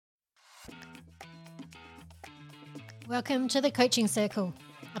Welcome to the Coaching Circle,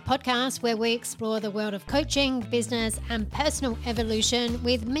 a podcast where we explore the world of coaching, business, and personal evolution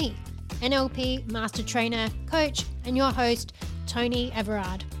with me, NLP Master Trainer, Coach, and your host, Toni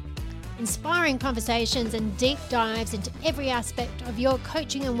Everard. Inspiring conversations and deep dives into every aspect of your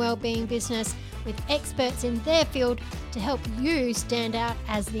coaching and well-being business with experts in their field to help you stand out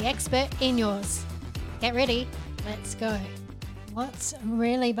as the expert in yours. Get ready, let's go. What's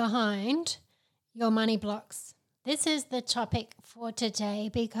really behind your money blocks? This is the topic for today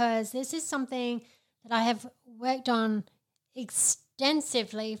because this is something that I have worked on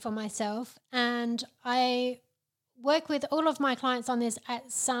extensively for myself, and I work with all of my clients on this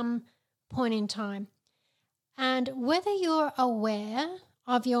at some point in time. And whether you're aware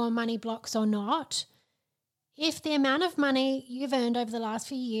of your money blocks or not, if the amount of money you've earned over the last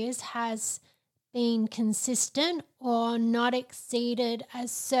few years has been consistent or not exceeded a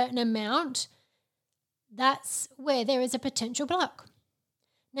certain amount, that's where there is a potential block.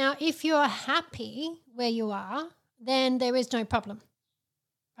 Now, if you're happy where you are, then there is no problem,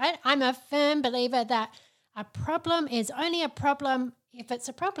 right? I'm a firm believer that a problem is only a problem if it's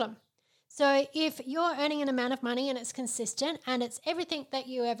a problem. So if you're earning an amount of money and it's consistent and it's everything that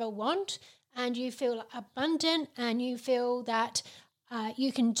you ever want and you feel abundant and you feel that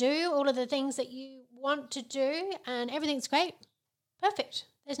you can do all of the things that you want to do and everything's great, perfect.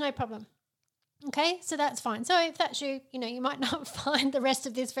 There's no problem. Okay, so that's fine. So if that's you, you might not find the rest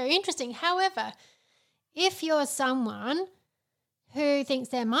of this very interesting. However, if you're someone who thinks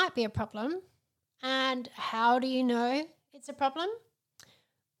there might be a problem, and how do you know it's a problem?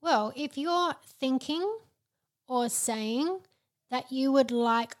 Well, if you're thinking or saying that you would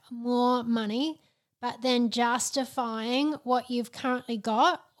like more money, but then justifying what you've currently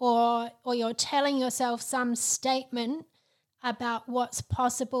got, or you're telling yourself some statement about what's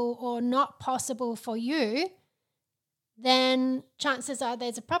possible or not possible for you, then chances are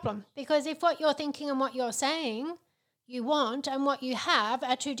there's a problem. Because if what you're thinking and what you're saying you want and what you have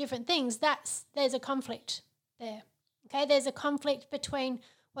are two different things, there's a conflict there. Okay, there's a conflict between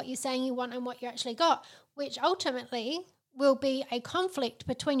what you're saying you want and what you actually got, which ultimately will be a conflict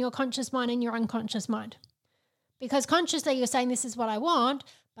between your conscious mind and your unconscious mind. Because consciously you're saying this is what I want,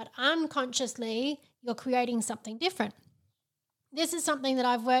 but unconsciously you're creating something different. This is something that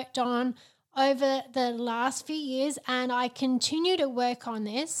I've worked on over the last few years, and I continue to work on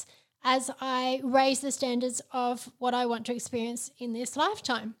this as I raise the standards of what I want to experience in this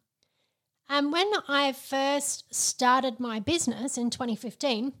lifetime. And when I first started my business in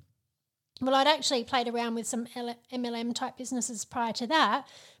 2015, well, I'd actually played around with some MLM type businesses prior to that,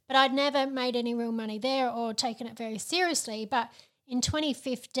 but I'd never made any real money there or taken it very seriously. But in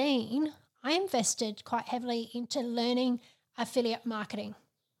 2015, I invested quite heavily into learning affiliate marketing.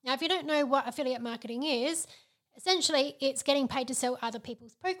 Now, if you don't know what affiliate marketing is, essentially it's getting paid to sell other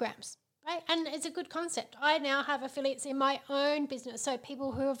people's programs, right? And it's a good concept. I now have affiliates in my own business. So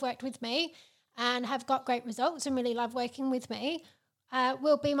people who have worked with me and have got great results and really love working with me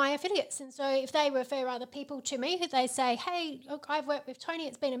will be my affiliates. And so if they refer other people to me, who they say, hey, look, I've worked with Toni,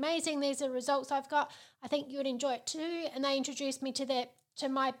 it's been amazing, these are the results I've got, I think you would enjoy it too. And they introduce me to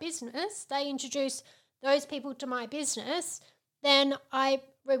my business, they introduce those people to my business, then I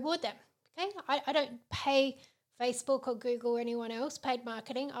reward them. Okay, I don't pay Facebook or Google or anyone else paid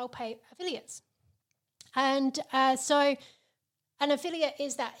marketing. I'll pay affiliates, and so an affiliate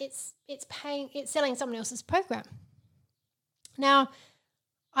is that it's selling someone else's program. Now,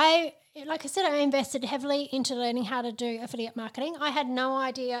 like I said, I invested heavily into learning how to do affiliate marketing. I had no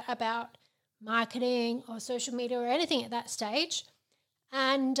idea about marketing or social media or anything at that stage.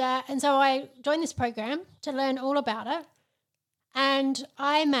 And so I joined this program to learn all about it, and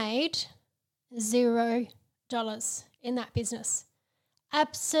I made $0 in that business.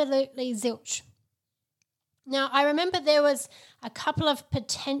 Absolutely zilch. Now, I remember there was a couple of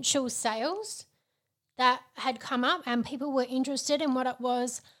potential sales that had come up and people were interested in what it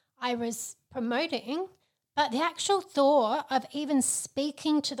was I was promoting, but the actual thought of even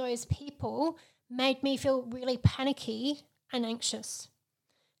speaking to those people made me feel really panicky and anxious.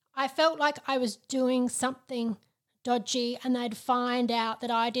 I felt like I was doing something dodgy and they'd find out that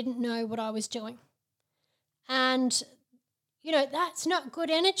I didn't know what I was doing. And, that's not good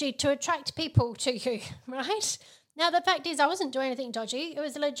energy to attract people to you, right? Now, the fact is I wasn't doing anything dodgy. It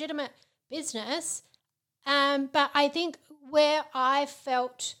was a legitimate business. But I think where I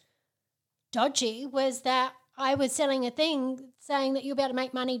felt dodgy was that I was selling a thing saying that you'll be able to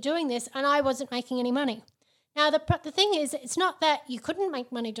make money doing this, and I wasn't making any money. Now, the thing is, it's not that you couldn't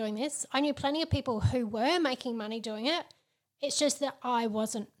make money doing this. I knew plenty of people who were making money doing it. It's just that I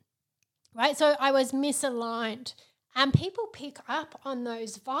wasn't, right? So I was misaligned. And people pick up on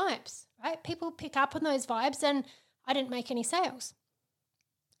those vibes, right? People pick up on those vibes, and I didn't make any sales.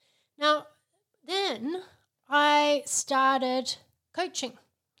 Now, then I started coaching.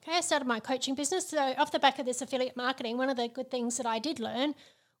 Okay, I started my coaching business. So off the back of this affiliate marketing, one of the good things that I did learn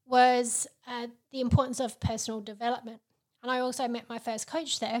was the importance of personal development. And I also met my first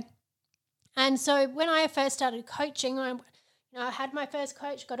coach there. And so when I first started coaching, I had my first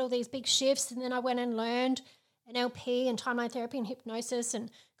coach, got all these big shifts, and then I went and learned NLP and timeline therapy and hypnosis and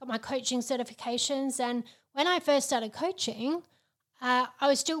got my coaching certifications. And when I first started coaching, I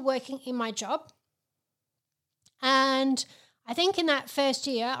was still working in my job. And I think in that first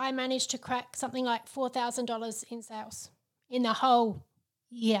year, I managed to crack something like $4,000 in sales in the whole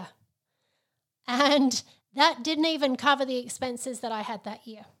year. And that didn't even cover the expenses that I had that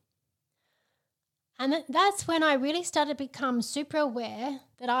year. And that's when I really started to become super aware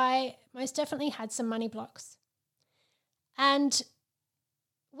that I most definitely had some money blocks. And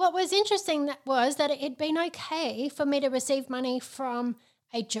what was interesting was that it had been okay for me to receive money from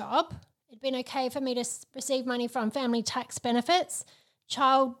a job. It'd been okay for me to receive money from family tax benefits,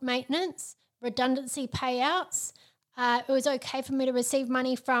 child maintenance, redundancy payouts. It was okay for me to receive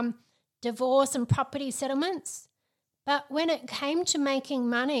money from divorce and property settlements. But when it came to making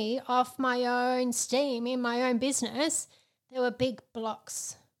money off my own steam in my own business, there were big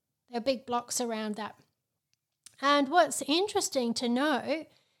blocks. There were big blocks around that. And what's interesting to know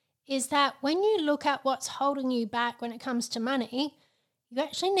is that when you look at what's holding you back when it comes to money, you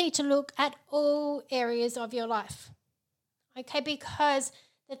actually need to look at all areas of your life. Okay, because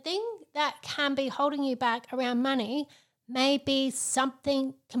the thing that can be holding you back around money may be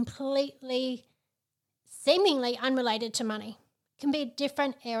something completely seemingly unrelated to money. It can be a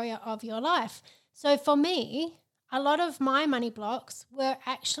different area of your life. So for me, a lot of my money blocks were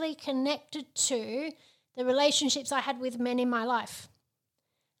actually connected to the relationships I had with men in my life.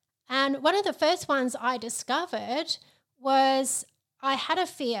 And one of the first ones I discovered was I had a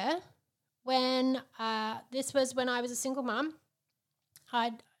fear when this was when I was a single mum.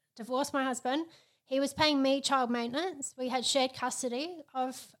 I'd divorced my husband. He was paying me child maintenance. We had shared custody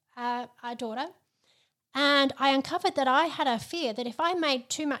of our daughter. And I uncovered that I had a fear that if I made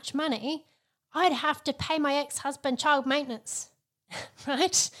too much money, I'd have to pay my ex-husband child maintenance,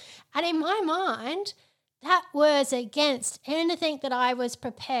 right? And in my mind, that was against anything that I was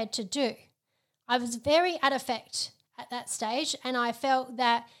prepared to do. I was very at effect at that stage, and I felt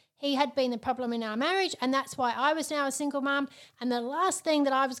that he had been the problem in our marriage, and that's why I was now a single mum, and the last thing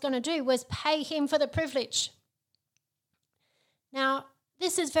that I was going to do was pay him for the privilege. Now,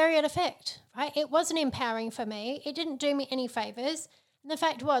 this is very at effect, right? It wasn't empowering for me. It didn't do me any favours. And the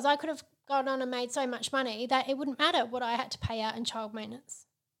fact was I could have gone on and made so much money that it wouldn't matter what I had to pay out in child maintenance.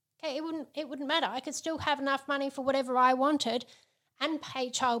 Okay, it wouldn't matter. I could still have enough money for whatever I wanted and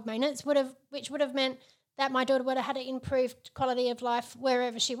pay child maintenance, which would have meant that my daughter would have had an improved quality of life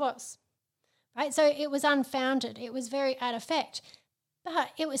wherever she was, right? So it was unfounded. It was very at effect. But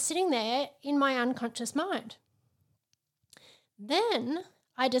it was sitting there in my unconscious mind. Then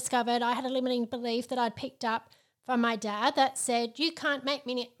I discovered I had a limiting belief that I'd picked up from my dad that said, you can't make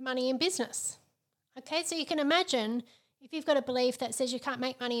money in business. Okay, so you can imagine if you've got a belief that says you can't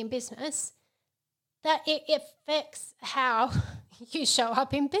make money in business, that it affects how you show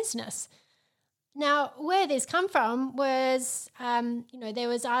up in business. Now, where this come from was, there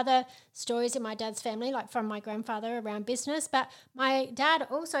was other stories in my dad's family, like from my grandfather around business, but my dad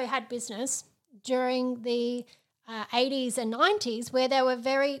also had business during the 80s and 90s where there were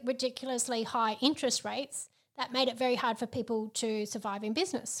very ridiculously high interest rates that made it very hard for people to survive in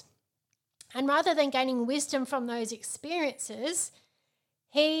business. And rather than gaining wisdom from those experiences,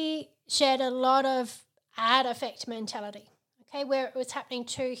 he shared a lot of ad effect mentality, okay, where it was happening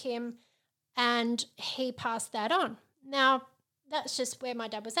to him and he passed that on. Now, that's just where my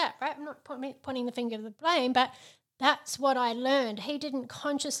dad was at, right? I'm not pointing the finger of the blame, but that's what I learned. He didn't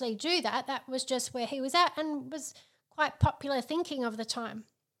consciously do that. That was just where he was at and was quite popular thinking of the time.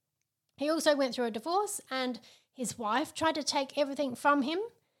 He also went through a divorce and his wife tried to take everything from him.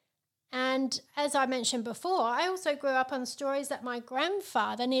 And as I mentioned before, I also grew up on stories that my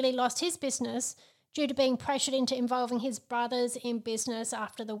grandfather nearly lost his business due to being pressured into involving his brothers in business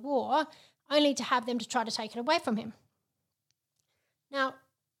after the war, only to have them to try to take it away from him. Now,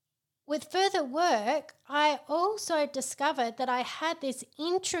 with further work, I also discovered that I had this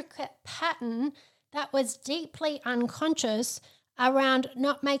intricate pattern that was deeply unconscious around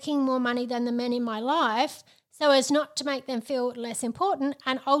not making more money than the men in my life so as not to make them feel less important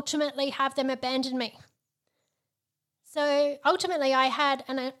and ultimately have them abandon me. So ultimately I had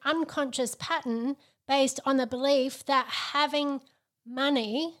an unconscious pattern based on the belief that having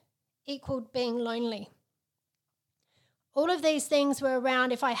money equaled being lonely. All of these things were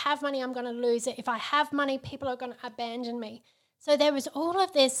around, if I have money, I'm going to lose it. If I have money, people are going to abandon me. So there was all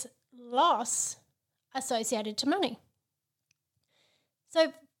of this loss associated to money.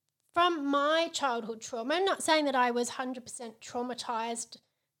 So from my childhood trauma, I'm not saying that I was 100% traumatized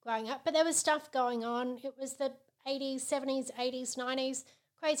growing up, but there was stuff going on. It was the 80s, 70s, 80s, 90s,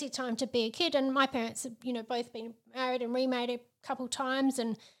 crazy time to be a kid. And my parents had, both been married and remarried a couple times,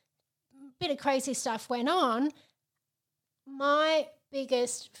 and a bit of crazy stuff went on. My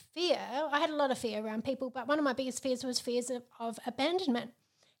biggest fear, I had a lot of fear around people, but one of my biggest fears was fears of abandonment.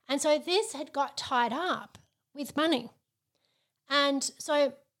 And so this had got tied up with money. And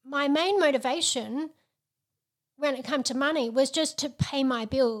so my main motivation when it came to money was just to pay my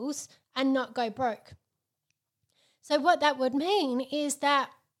bills and not go broke. So what that would mean is that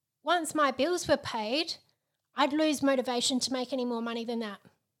once my bills were paid, I'd lose motivation to make any more money than that.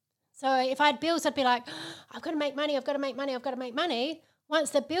 So if I had bills, I'd be like, I've got to make money, I've got to make money, I've got to make money.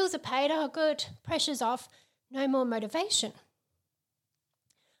 Once the bills are paid, oh, good, pressure's off, no more motivation.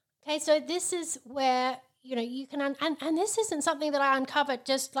 Okay, so this is where, you can, and this isn't something that I uncovered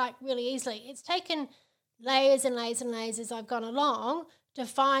just like really easily. It's taken layers and layers and layers as I've gone along to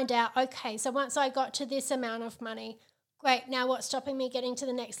find out, okay, so once I got to this amount of money, great, now what's stopping me getting to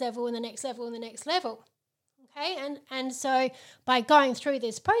the next level and the next level and the next level? Okay, and so by going through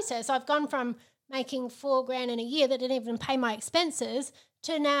this process, I've gone from making $4,000 in a year that didn't even pay my expenses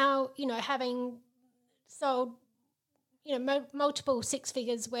to now, having sold, multiple six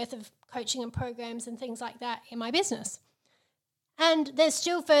figures worth of coaching and programs and things like that in my business. And there's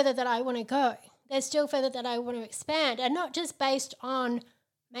still further that I want to go. There's still further that I want to expand, and not just based on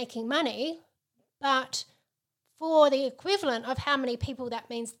making money, but for the equivalent of how many people that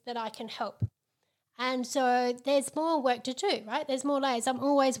means that I can help. And so there's more work to do, right? There's more layers. I'm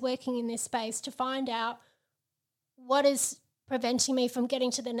always working in this space to find out what is preventing me from getting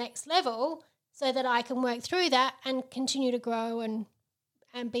to the next level so that I can work through that and continue to grow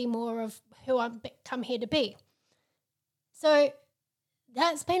and be more of who I've come here to be. So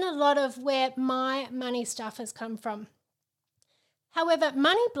that's been a lot of where my money stuff has come from. However,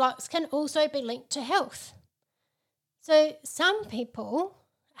 money blocks can also be linked to health. So some people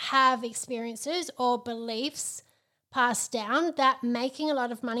have experiences or beliefs passed down that making a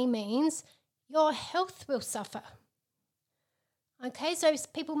lot of money means your health will suffer. Okay, so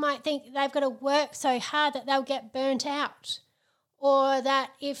people might think they've got to work so hard that they'll get burnt out, or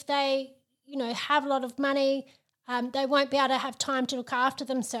that if they, have a lot of money, they won't be able to have time to look after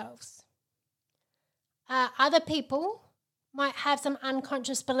themselves. Other people might have some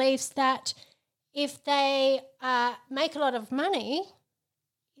unconscious beliefs that if they make a lot of money,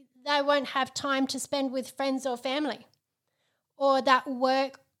 they won't have time to spend with friends or family, or that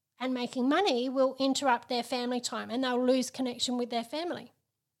work and making money will interrupt their family time and they'll lose connection with their family.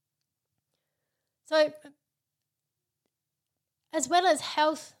 So as well as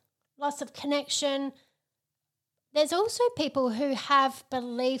health, loss of connection, there's also people who have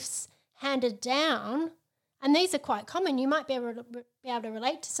beliefs handed down, and these are quite common. You might be able to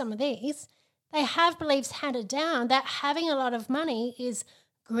relate to some of these. They have beliefs handed down that having a lot of money is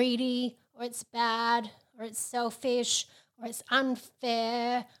greedy, or it's bad, or it's selfish, or it's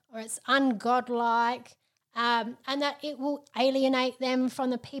unfair, or it's ungodlike, and that it will alienate them from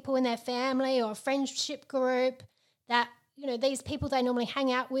the people in their family or friendship group, that, these people they normally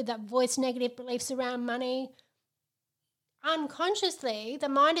hang out with that voice negative beliefs around money. Unconsciously, the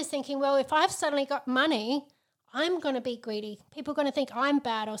mind is thinking, well, if I've suddenly got money, I'm going to be greedy. People are going to think I'm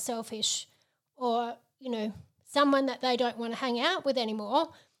bad or selfish, or, someone that they don't want to hang out with anymore.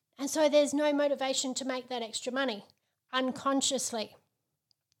 And so there's no motivation to make that extra money unconsciously.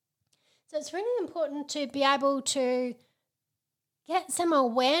 So it's really important to be able to get some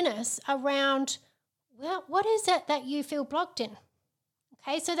awareness around, well, what is it that you feel blocked in?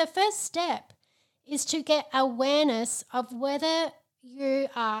 Okay, so the first step is to get awareness of whether you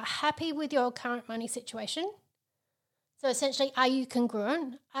are happy with your current money situation. So essentially, are you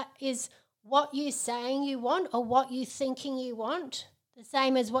congruent? Is what you're saying you want or what you're thinking you want the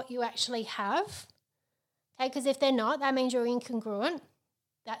same as what you actually have? Okay, because if they're not, that means you're incongruent.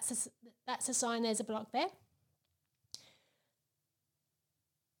 That's a sign there's a block there.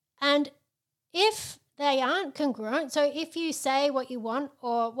 And if they aren't congruent, so if you say what you want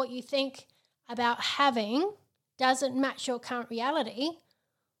or what you think about having doesn't match your current reality,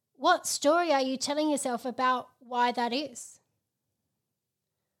 what story are you telling yourself about why that is?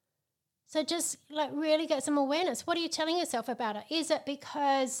 So just really get some awareness. What are you telling yourself about it? Is it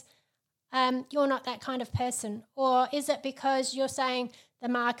because you're not that kind of person? Or is it because you're saying the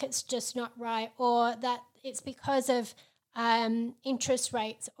market's just not right, or that it's because of interest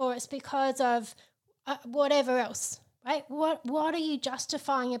rates, or it's because of whatever else, right? What are you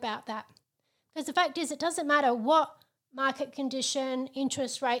justifying about that? Because the fact is, it doesn't matter what market condition,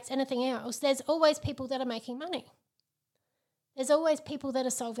 interest rates, anything else, there's always people that are making money. There's always people that are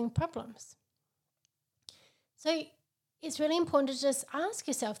solving problems. So it's really important to just ask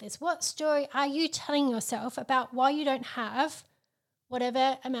yourself this. What story are you telling yourself about why you don't have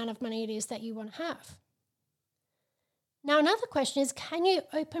whatever amount of money it is that you want to have? Now, another question is, can you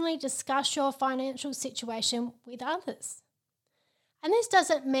openly discuss your financial situation with others? And this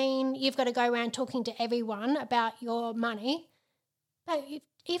doesn't mean you've got to go around talking to everyone about your money, but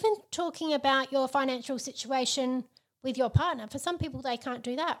even talking about your financial situation with your partner. For some people, they can't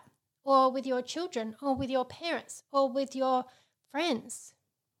do that. Or with your children, or with your parents, or with your friends.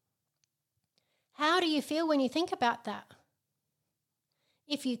 How do you feel when you think about that?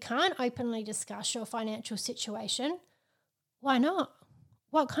 If you can't openly discuss your financial situation, why not?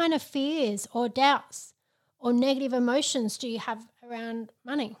 What kind of fears or doubts or negative emotions do you have around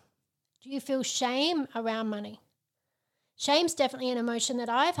money? Do you feel shame around money? Shame's definitely an emotion that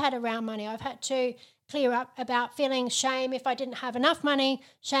I've had around money. I've had to clear up about feeling shame if I didn't have enough money,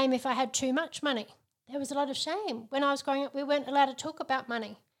 shame if I had too much money. There was a lot of shame. When I was growing up, we weren't allowed to talk about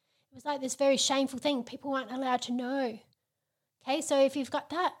money. It was like this very shameful thing. People weren't allowed to know. Okay, so if you've got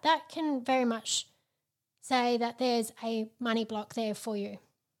that, that can very much say that there's a money block there for you.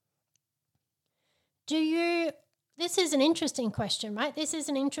 This is an interesting question, right? This is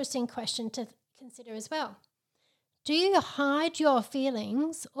an interesting question to consider as well. Do you hide your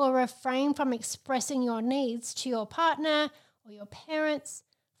feelings or refrain from expressing your needs to your partner or your parents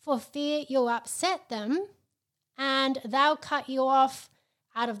for fear you'll upset them and they'll cut you off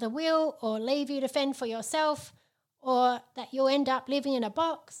out of the will or leave you to fend for yourself, or that you'll end up living in a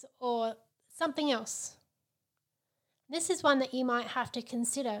box or something else? This is one that you might have to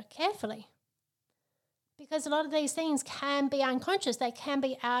consider carefully, because a lot of these things can be unconscious. They can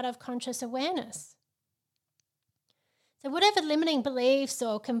be out of conscious awareness. So whatever limiting beliefs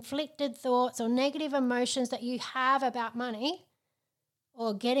or conflicted thoughts or negative emotions that you have about money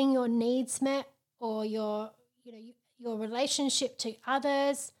or getting your needs met or your relationship to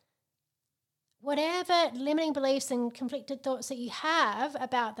others, whatever limiting beliefs and conflicted thoughts that you have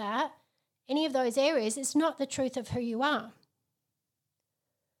about that, any of those areas, it's not the truth of who you are.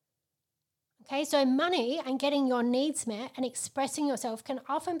 Okay, so money and getting your needs met and expressing yourself can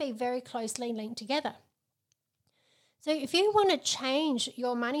often be very closely linked together. So if you want to change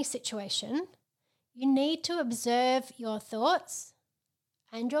your money situation, you need to observe your thoughts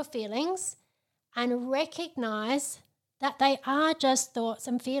and your feelings and recognize that they are just thoughts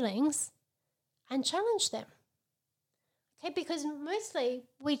and feelings and challenge them. Okay, because mostly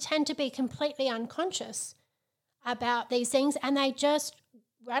we tend to be completely unconscious about these things and they just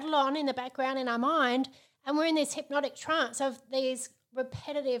rattle on in the background in our mind, and we're in this hypnotic trance of these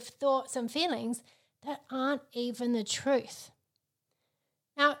repetitive thoughts and feelings that aren't even the truth.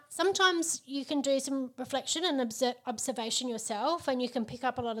 Now, sometimes you can do some reflection and observation yourself and you can pick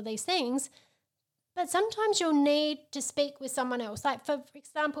up a lot of these things, but sometimes you'll need to speak with someone else. Like, for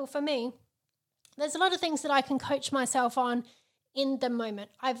example, for me, there's a lot of things that I can coach myself on in the moment.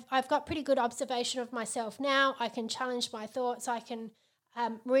 I've got pretty good observation of myself now. I can challenge my thoughts. I can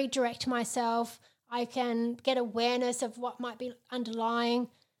redirect myself. I can get awareness of what might be underlying,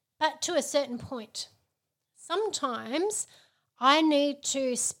 but to a certain point. Sometimes I need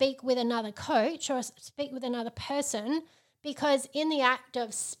to speak with another coach or speak with another person, because in the act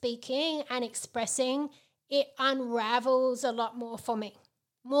of speaking and expressing, it unravels a lot more for me,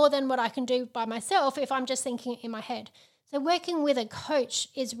 more than what I can do by myself if I'm just thinking it in my head. So working with a coach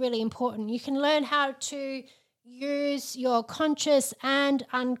is really important. You can learn how to use your conscious and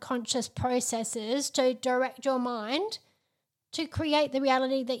unconscious processes to direct your mind to create the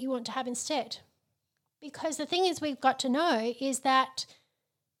reality that you want to have instead. Because the thing is, we've got to know is that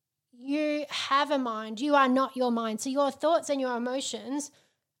you have a mind. You are not your mind. So your thoughts and your emotions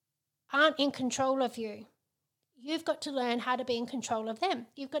aren't in control of you. You've got to learn how to be in control of them.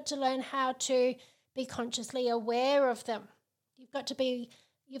 You've got to learn how to be consciously aware of them. You've got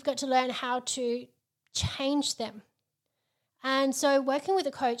to learn how to change them. And so working with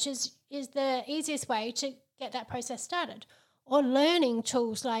a coach is the easiest way to get that process started. Or learning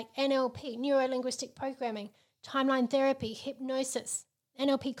tools like NLP, neuro-linguistic programming, timeline therapy, hypnosis,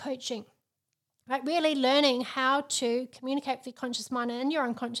 NLP coaching, right? Really learning how to communicate with your conscious mind and your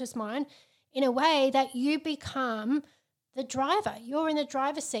unconscious mind in a way that you become the driver. You're in the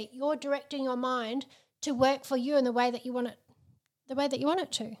driver's seat. You're directing your mind to work for you in the way that you want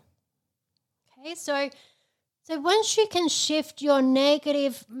it to. Okay, so once you can shift your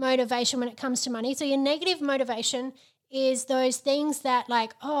negative motivation when it comes to money, so your negative motivation is those things that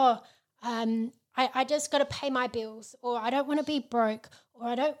like, I just got to pay my bills, or I don't want to be broke, or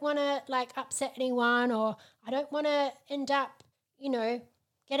I don't want to like upset anyone, or I don't want to end up,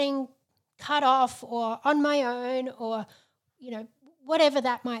 getting cut off or on my own, or, whatever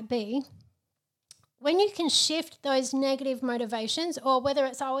that might be. When you can shift those negative motivations, or whether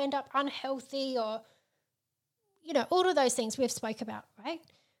it's I'll end up unhealthy, or, all of those things we've spoke about, right?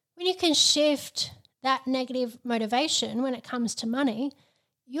 When you can shift that negative motivation when it comes to money,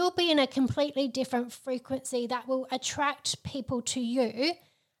 you'll be in a completely different frequency that will attract people to you,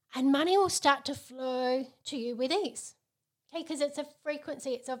 and money will start to flow to you with ease. Okay, because it's a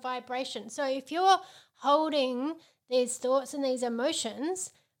frequency, it's a vibration. So if you're holding these thoughts and these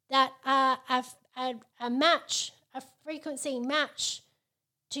emotions that are a frequency match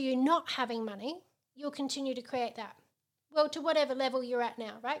to you not having money, you'll continue to create that. Well, to whatever level you're at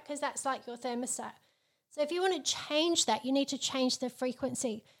now, right? Because that's like your thermostat. So if you want to change that, you need to change the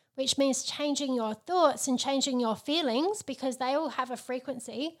frequency, which means changing your thoughts and changing your feelings, because they all have a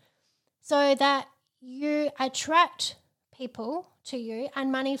frequency, so that you attract people to you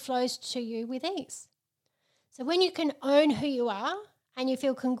and money flows to you with ease. So when you can own who you are and you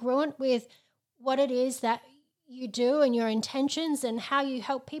feel congruent with what it is that you do and your intentions and how you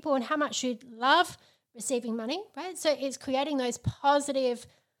help people and how much you love receiving money, right? So it's creating those positive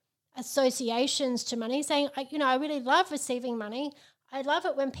associations to money, saying, I really love receiving money. I love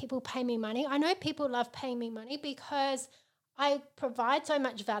it when people pay me money. I know people love paying me money because I provide so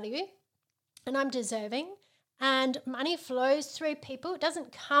much value and I'm deserving, and money flows through people. It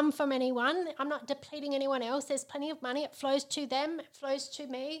doesn't come from anyone. I'm not depleting anyone else. There's plenty of money. It flows to them. It flows to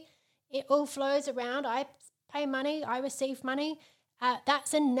me. It all flows around. I pay money. I receive money.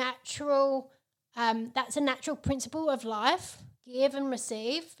 That's a natural principle of life. Give and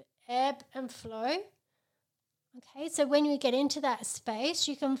receive, ebb and flow. Okay, so when you get into that space,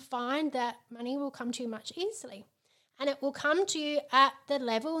 you can find that money will come to you much easily. And it will come to you at the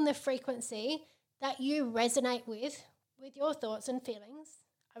level and the frequency that you resonate with your thoughts and feelings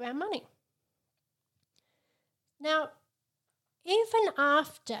around money. Now, even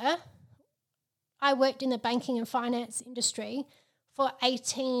after I worked in the banking and finance industry for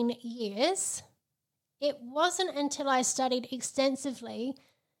 18 years, it wasn't until I studied extensively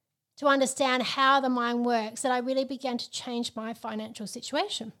to understand how the mind works that I really began to change my financial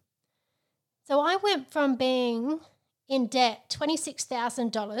situation. So I went from being in debt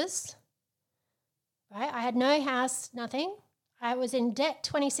 $26,000, right? I had no house, nothing. I was in debt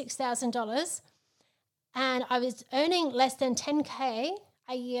 $26,000, and I was earning less than $10K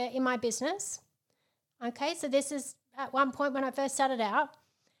a year in my business. Okay, so this is at one point when I first started out,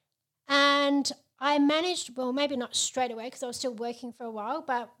 and I managed, well, maybe not straight away because I was still working for a while,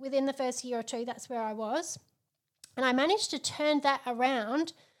 but within the first year or two, that's where I was. And I managed to turn that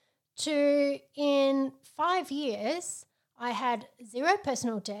around to, in 5 years, I had zero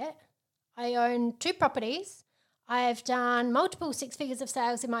personal debt. I own 2 properties. I've done multiple 6 figures of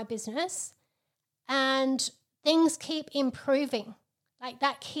sales in my business, and things keep improving. Like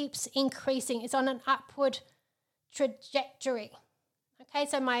that keeps increasing. It's on an upward trajectory. Okay,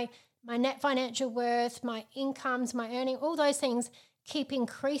 so my net financial worth, my incomes, my earning, all those things keep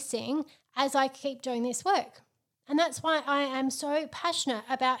increasing as I keep doing this work. And that's why I am so passionate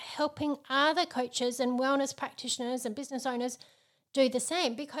about helping other coaches and wellness practitioners and business owners do the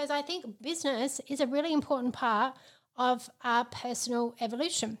same, because I think business is a really important part of our personal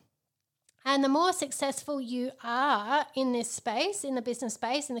evolution. And the more successful you are in this space, in the business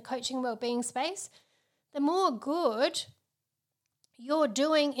space, in the coaching wellbeing space, the more good you're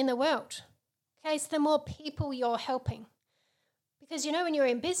doing in the world. Okay, so the more people you're helping. Because when you're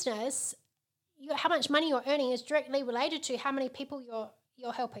in business, how much money you're earning is directly related to how many people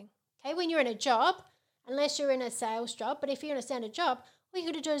you're helping. Okay, when you're in a job, unless you're in a sales job, but if you're in a standard job, all you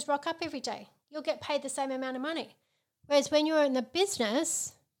got to do is rock up every day. You'll get paid the same amount of money. Whereas when you're in the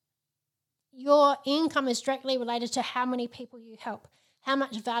business, your income is directly related to how many people you help. How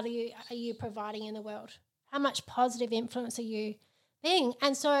much value are you providing in the world? How much positive influence are you being?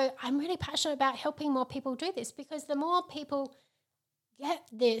 And so I'm really passionate about helping more people do this, because the more people get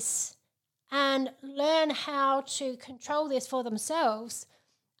this and learn how to control this for themselves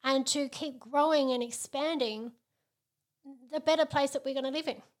and to keep growing and expanding, the better place that we're going to live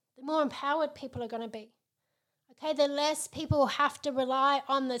in, the more empowered people are going to be. Okay, the less people have to rely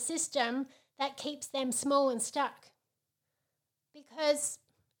on the system that keeps them small and stuck. because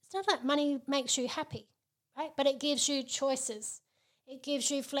it's not that money makes you happy, right? But it gives you choices. It gives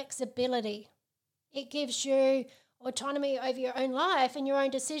you flexibility. It gives you autonomy over your own life and your own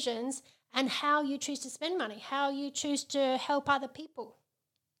decisions and how you choose to spend money, how you choose to help other people,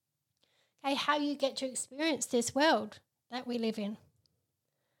 okay, how you get to experience this world that we live in.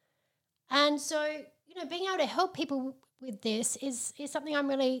 And so, being able to help people with this is something I'm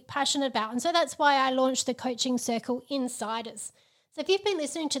really passionate about. And so that's why I launched the Coaching Circle Insiders. So if you've been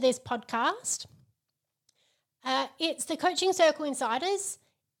listening to this podcast, it's the Coaching Circle Insiders.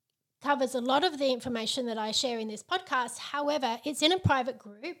 Covers a lot of the information that I share in this podcast. However, it's in a private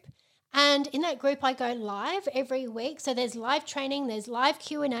group. And in that group, I go live every week. So there's live training, there's live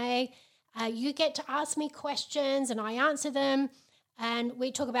Q&A. You get to ask me questions and I answer them. And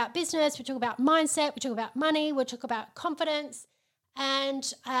we talk about business, we talk about mindset, we talk about money, we talk about confidence.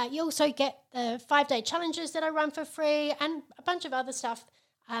 And you also get the 5-day challenges that I run for free and a bunch of other stuff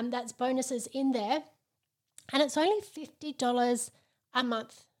that's bonuses in there. And it's only $50 a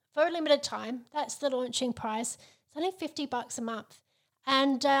month for a limited time. That's the launching price. It's only $50 a month.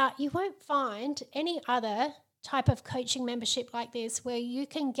 And you won't find any other type of coaching membership like this where you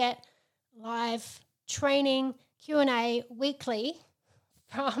can get live training, Q&A weekly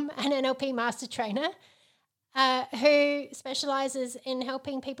from an NLP master trainer who specializes in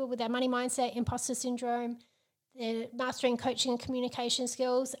helping people with their money mindset, imposter syndrome, their mastering coaching and communication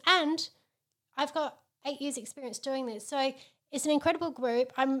skills. And I've got 8 years experience doing this. So it's an incredible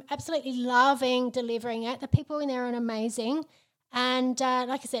group. I'm absolutely loving delivering it. The people in there are amazing. And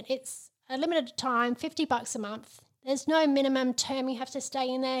like I said, it's a limited time, $50 a month. There's no minimum term you have to stay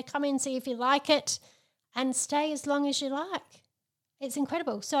in there. Come in, see if you like it, and stay as long as you like. It's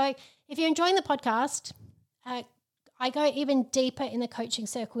incredible. So if you're enjoying the podcast, I go even deeper in the Coaching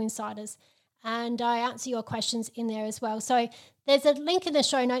Circle Insiders, and I answer your questions in there as well. So there's a link in the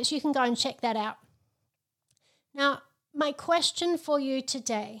show notes. You can go and check that out. Now, my question for you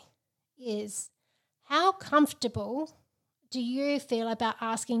today is, how comfortable do you feel about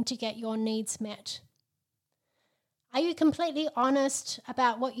asking to get your needs met? Are you completely honest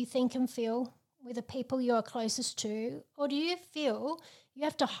about what you think and feel with the people you are closest to? Or do you feel you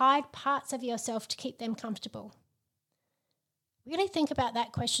have to hide parts of yourself to keep them comfortable? Really think about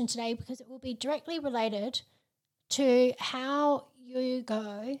that question today, because it will be directly related to how you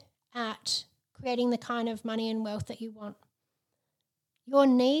go at creating the kind of money and wealth that you want. Your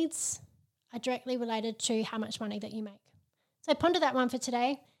needs are directly related to how much money that you make. So ponder that one for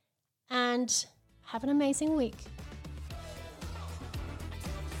today and have an amazing week.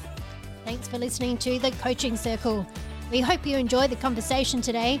 Thanks for listening to The Coaching Circle. We hope you enjoyed the conversation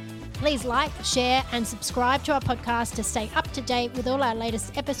today. Please like, share, and subscribe to our podcast to stay up to date with all our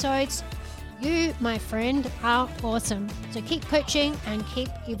latest episodes. You, my friend, are awesome. So keep coaching and keep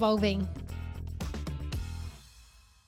evolving.